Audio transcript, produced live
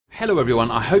Hello everyone,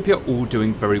 I hope you're all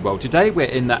doing very well. Today we're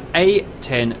in the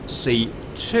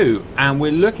A-10C2 and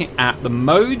we're looking at the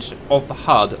modes of the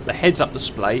HUD, the heads-up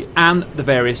display and the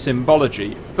various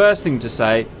symbology. First thing to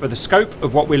say, for the scope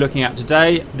of what we're looking at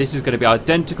today, this is going to be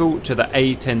identical to the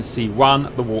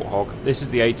A-10C1, the Warthog. This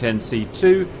is the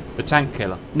A-10C2, the tank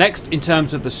killer. Next, in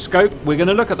terms of the scope, we're going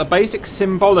to look at the basic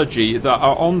symbology that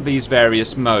are on these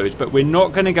various modes, but we're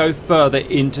not going to go further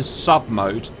into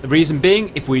sub-modes. The reason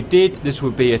being, if we did, this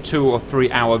would be a 2 or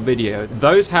 3 hour video.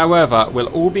 Those, however, will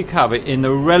all be covered in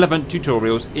the relevant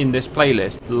tutorials in this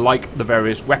playlist, like the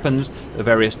various weapons, the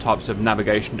various types of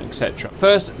navigation, etc.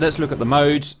 First, let's look at the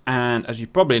modes, and as you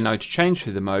probably know, to change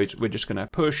through the modes, we're just going to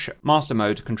push Master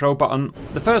Mode control button.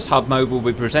 The first HUD mode we'll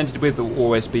be presented with will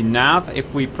always be Nav.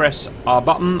 If we press our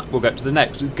button, we'll go to the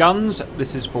next. Guns,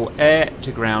 this is for air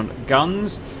to ground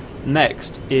guns.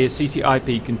 Next is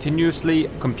CCIP, continuously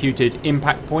computed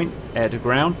impact point, air to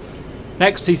ground.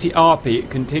 Next, CCRP,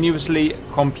 continuously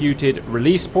computed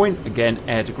release point, again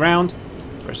air to ground.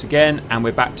 Press again and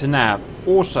we're back to Nav.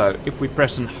 Also, if we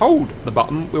press and hold the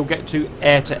button, we'll get to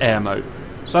air mode.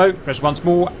 So press once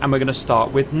more and we're going to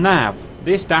start with Nav.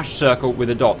 This dashed circle with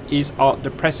a dot is our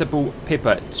depressible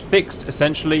pipper. It's fixed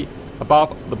essentially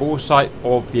above the bore sight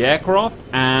of the aircraft,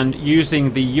 and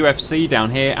using the UFC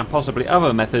down here and possibly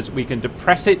other methods, we can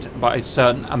depress it by a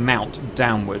certain amount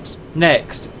downwards.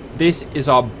 Next, this is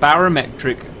our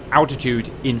barometric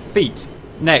altitude in feet.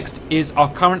 Next is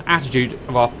our current altitude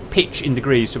of our pitch in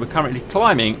degrees, so we're currently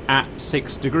climbing at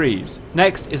 6 degrees.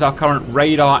 Next is our current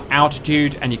radar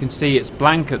altitude, and you can see it's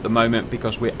blank at the moment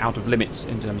because we're out of limits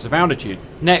in terms of altitude.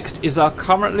 Next is our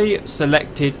currently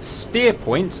selected steer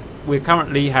point. We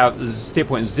currently have steer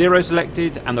point 0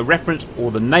 selected, and the reference or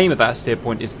the name of that steer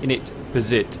point is init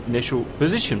posit, initial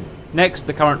position. Next,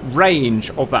 the current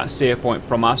range of that steer point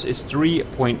from us is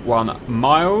 3.1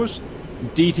 miles.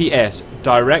 DTS,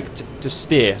 direct to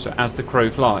steer, so as the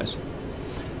crow flies.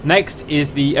 Next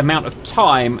is the amount of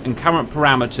time and current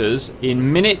parameters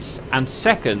in minutes and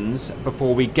seconds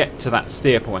before we get to that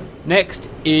steer point. Next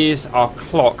is our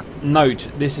clock. Note,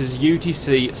 this is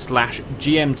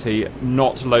UTC/GMT,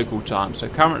 not local time. So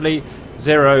currently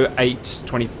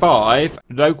 0825,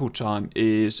 local time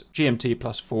is GMT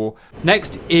 +4.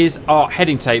 Next is our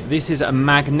heading tape. This is a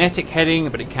magnetic heading,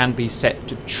 but it can be set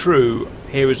to true.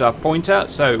 Here is our pointer.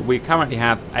 So we currently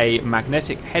have a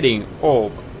magnetic heading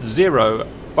of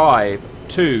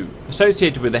 052.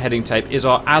 Associated with the heading tape is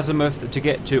our azimuth to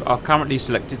get to our currently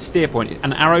selected steer point.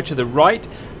 An arrow to the right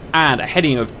and a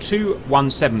heading of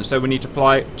 217. So we need to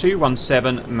fly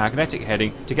 217 magnetic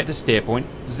heading to get to steer point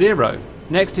 0.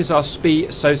 Next is our SPI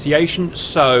association.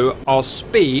 So our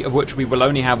SPI, of which we will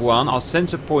only have one, our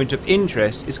sensor point of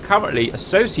interest, is currently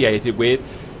associated with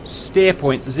steer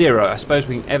point 0. I suppose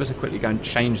we can ever so quickly go and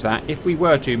change that. If we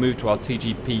were to move to our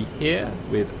TGP here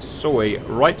with soy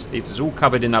right, this is all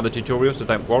covered in other tutorials, so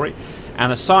don't worry,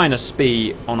 and assign a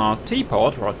SPI on our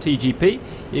T-pod or our TGP,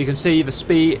 you can see the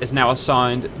SPI is now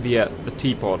assigned via the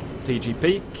T-pod.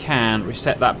 TGP can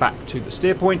reset that back to the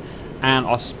steer point, and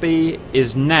our SPI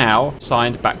is now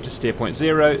assigned back to steer point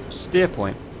 0, steer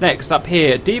point. Next up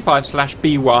here,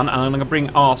 D5/B1, and I'm going to bring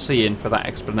RC in for that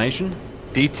explanation.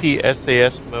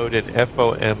 DTSAS mode and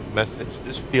FOM message.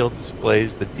 This field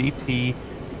displays the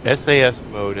DTSAS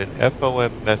mode and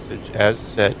FOM message as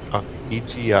set on the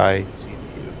EGI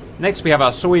CPU. Next we have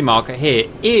our SOI marker here.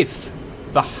 If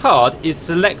the HUD is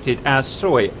selected as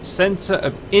SOI, sensor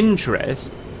of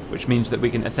interest, which means that we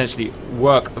can essentially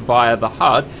work via the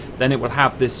HUD, then it will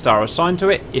have this star assigned to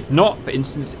it. If not, for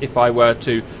instance, if I were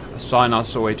to assign our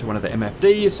SOI to one of the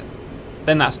MFDs,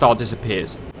 then that star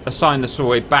disappears. Assign the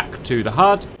SOI back to the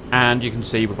HUD, and you can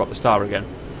see we've got the star again.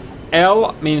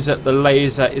 L means that the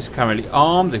laser is currently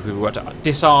armed. If we were to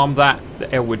disarm that, the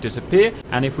L would disappear,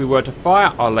 and if we were to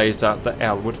fire our laser, the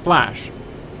L would flash.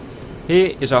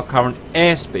 Here is our current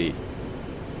airspeed.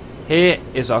 Here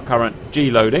is our current G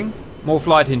loading. More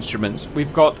flight instruments.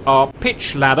 We've got our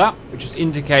pitch ladder, which is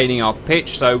indicating our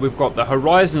pitch. So we've got the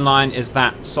horizon line is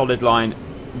that solid line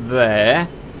there.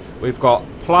 We've got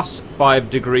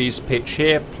 +5 degrees pitch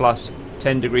here,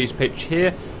 +10 degrees pitch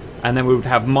here, and then we would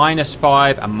have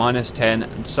 -5 and -10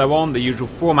 and so on. The usual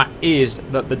format is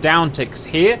that the downticks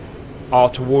here are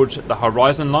towards the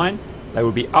horizon line. There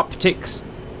will be upticks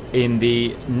in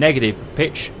the negative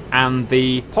pitch, and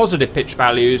the positive pitch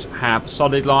values have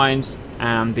solid lines,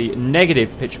 and the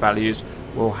negative pitch values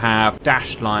will have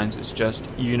dashed lines. It's just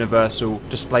universal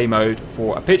display mode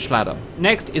for a pitch ladder.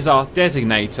 Next is our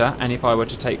designator, and if I were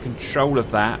to take control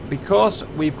of that, because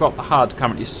we've got the HUD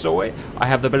currently SOI, I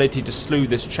have the ability to slew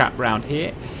this chap round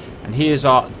here. And here's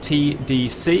our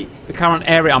TDC. The current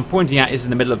area I'm pointing at is in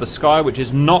the middle of the sky, which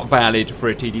is not valid for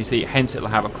a TDC, hence it'll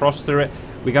have a cross through it.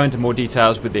 We go into more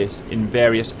details with this in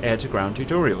various air-to-ground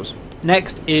tutorials.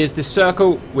 Next is this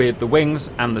circle with the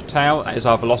wings and the tail. That is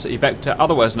our velocity vector,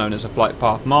 otherwise known as a flight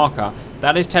path marker.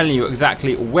 That is telling you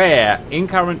exactly where, in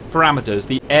current parameters,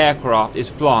 the aircraft is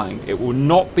flying. It will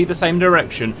not be the same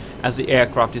direction as the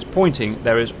aircraft is pointing.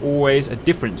 There is always a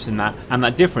difference in that, and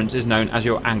that difference is known as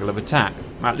your angle of attack,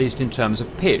 at least in terms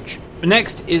of pitch. The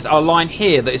next is our line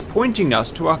here that is pointing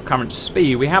us to our current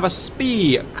speed. We have a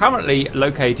speed currently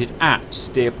located at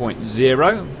steer point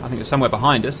 0. I think it's somewhere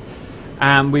behind us.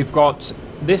 And we've got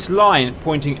this line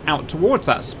pointing out towards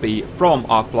that speed from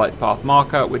our flight path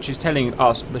marker, which is telling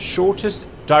us the shortest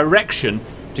direction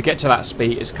to get to that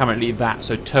speed is currently that,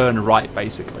 so turn right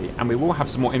basically. And we will have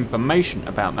some more information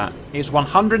about that. It's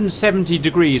 170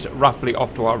 degrees roughly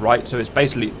off to our right, so it's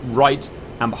basically right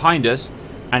and behind us,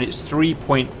 and it's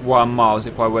 3.1 miles.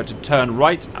 If I were to turn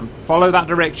right and follow that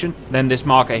direction, then this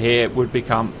marker here would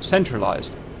become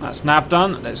centralized. That's nav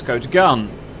done. Let's go to gun.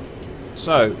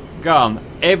 So, gun.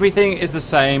 Everything is the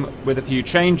same with a few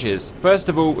changes. First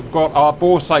of all, we've got our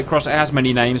bore sight cross. It has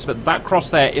many names, but that cross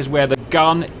there is where the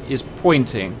gun is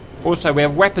pointing. Also, we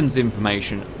have weapons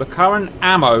information. The current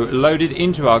ammo loaded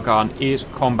into our gun is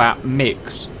combat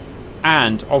mix.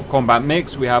 And of combat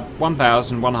mix, we have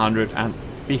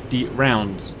 1,150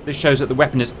 rounds. This shows that the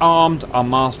weapon is armed. Our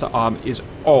master arm is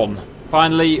on.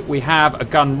 Finally, we have a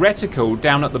gun reticle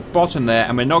down at the bottom there,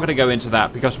 and we're not going to go into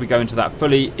that because we go into that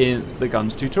fully in the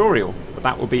guns tutorial. But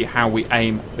that will be how we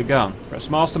aim the gun. Press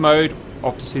master mode,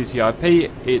 off to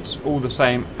CCIP. It's all the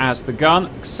same as the gun,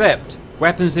 except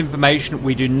weapons information.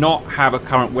 We do not have a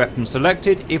current weapon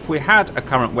selected. If we had a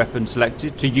current weapon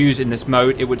selected to use in this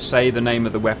mode, it would say the name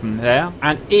of the weapon there.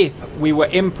 And if we were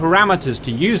in parameters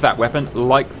to use that weapon,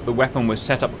 like the weapon was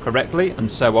set up correctly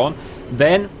and so on,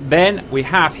 then we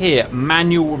have here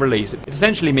manual release. It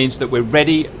essentially means that we're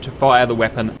ready to fire the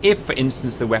weapon. If, for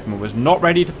instance, the weapon was not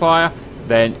ready to fire,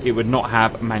 then it would not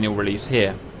have manual release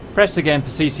here. Press again for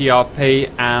CCRP,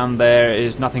 and there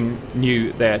is nothing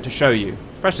new there to show you.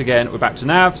 Press again, we're back to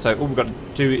nav, so all we've got to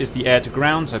do is the air to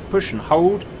ground, so push and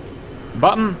hold the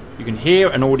button. You can hear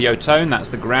an audio tone, that's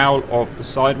the growl of the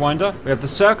Sidewinder. We have the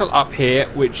circle up here,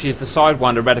 which is the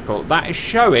Sidewinder reticle. That is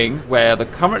showing where the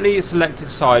currently selected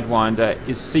Sidewinder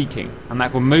is seeking, and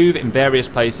that will move in various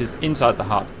places inside the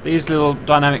HUD. These little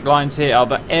dynamic lines here are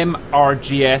the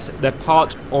MRGS. They're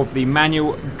part of the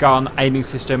manual gun aiming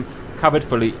system covered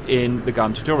fully in the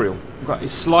gun tutorial. We've got a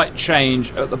slight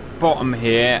change at the bottom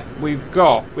here. We've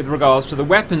got, with regards to the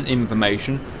weapon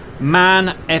information,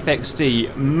 MAN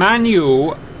FXD,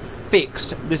 manual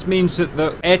fixed. This means that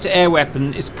the air-to-air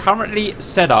weapon is currently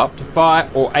set up to fire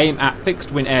or aim at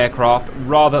fixed-wing aircraft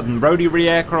rather than rotary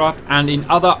aircraft, and in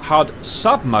other HUD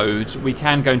sub-modes we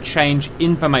can go and change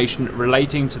information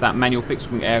relating to that manual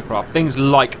fixed-wing aircraft. Things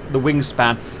like the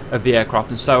wingspan of the aircraft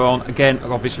and so on. Again,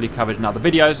 obviously covered in other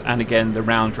videos, and again the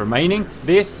rounds remaining.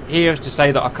 This here is to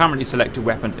say that our currently selected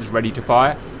weapon is ready to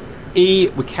fire. E,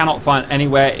 we cannot find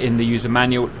anywhere in the user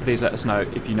manual. Please let us know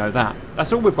if you know that.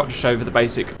 That's all we've got to show for the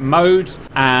basic modes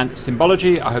and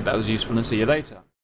symbology. I hope that was useful, and see you later.